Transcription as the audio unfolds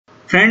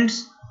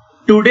Friends,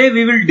 today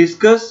we will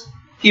discuss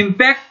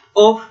impact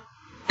of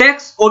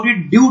tax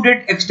audit due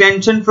date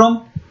extension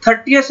from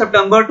 30th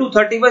September to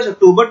 31st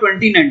October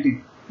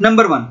 2019.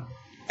 Number 1.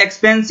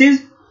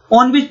 Expenses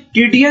on which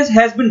TDS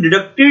has been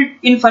deducted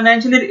in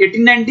financial year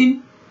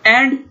 18-19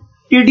 and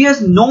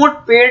TDS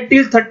not paid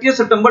till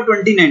 30th September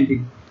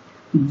 2019.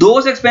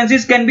 Those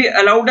expenses can be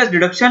allowed as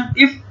deduction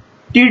if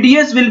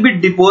TDS will be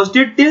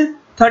deposited till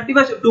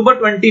 31st October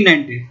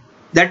 2019.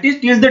 That is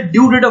till the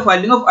due date of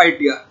filing of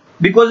ITR.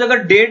 Because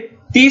अगर date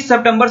 30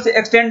 सितंबर से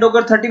extend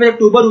होकर 31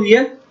 अक्टूबर हुई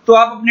है तो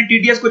आप अपने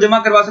TDS को जमा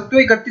करवा सकते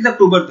हो 31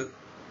 अक्टूबर तक.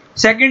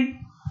 Second,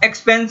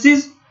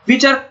 expenses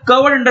which are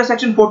covered under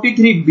section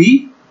 43B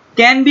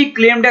can be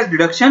claimed as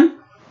deduction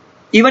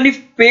even if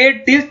paid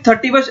till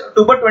 31st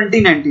October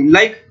 2019,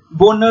 like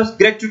bonus,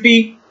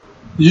 gratuity,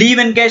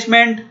 leave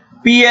encashment,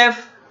 PF.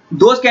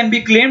 Those can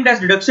be claimed as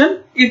deduction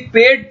if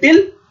paid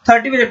till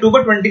 31st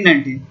October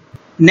 2019.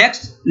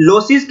 Next,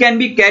 losses can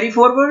be carried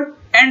forward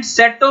and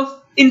set off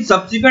in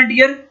subsequent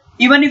year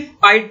even if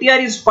ITR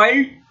is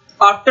filed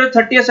after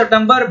 30th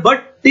September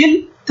but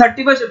till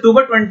 31st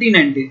October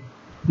 2019.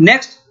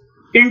 Next,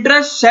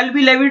 interest shall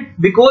be levied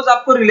because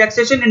आपको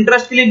relaxation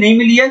interest के लिए नहीं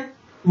मिली है,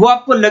 वो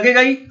आपको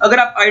लगेगा ही अगर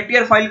आप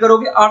ITR फाइल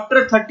करोगे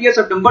after 30th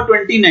September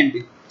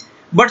 2019.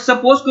 But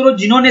suppose करो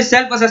जिन्होंने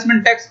सेल्फ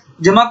असेसमेंट टैक्स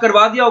जमा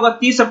करवा दिया होगा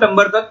 30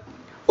 सितंबर तक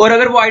और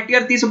अगर वो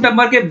ITR 30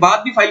 सितंबर के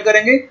बाद भी फाइल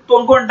करेंगे तो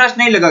उनको इंटरेस्ट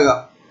नहीं लगेगा.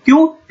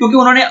 क्यों? क्योंकि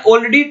उन्होंने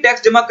ऑलरेडी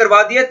टैक्स जमा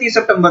करवा दिया 30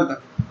 सितंबर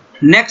तक.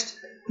 Next,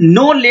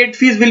 no late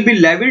fees will be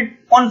levied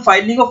on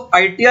filing of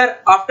ITR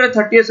after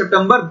 30th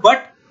September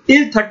but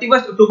till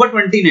 31st October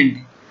 2019.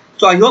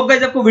 So I hope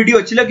guys आपको वीडियो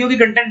अच्छी लगी होगी,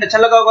 कंटेंट अच्छा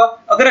लगा होगा.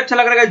 अगर अच्छा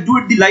लग रहा है, do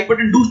hit the like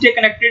button, do stay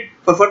connected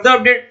for further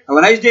update. Have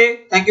a nice day.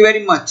 Thank you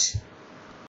very much.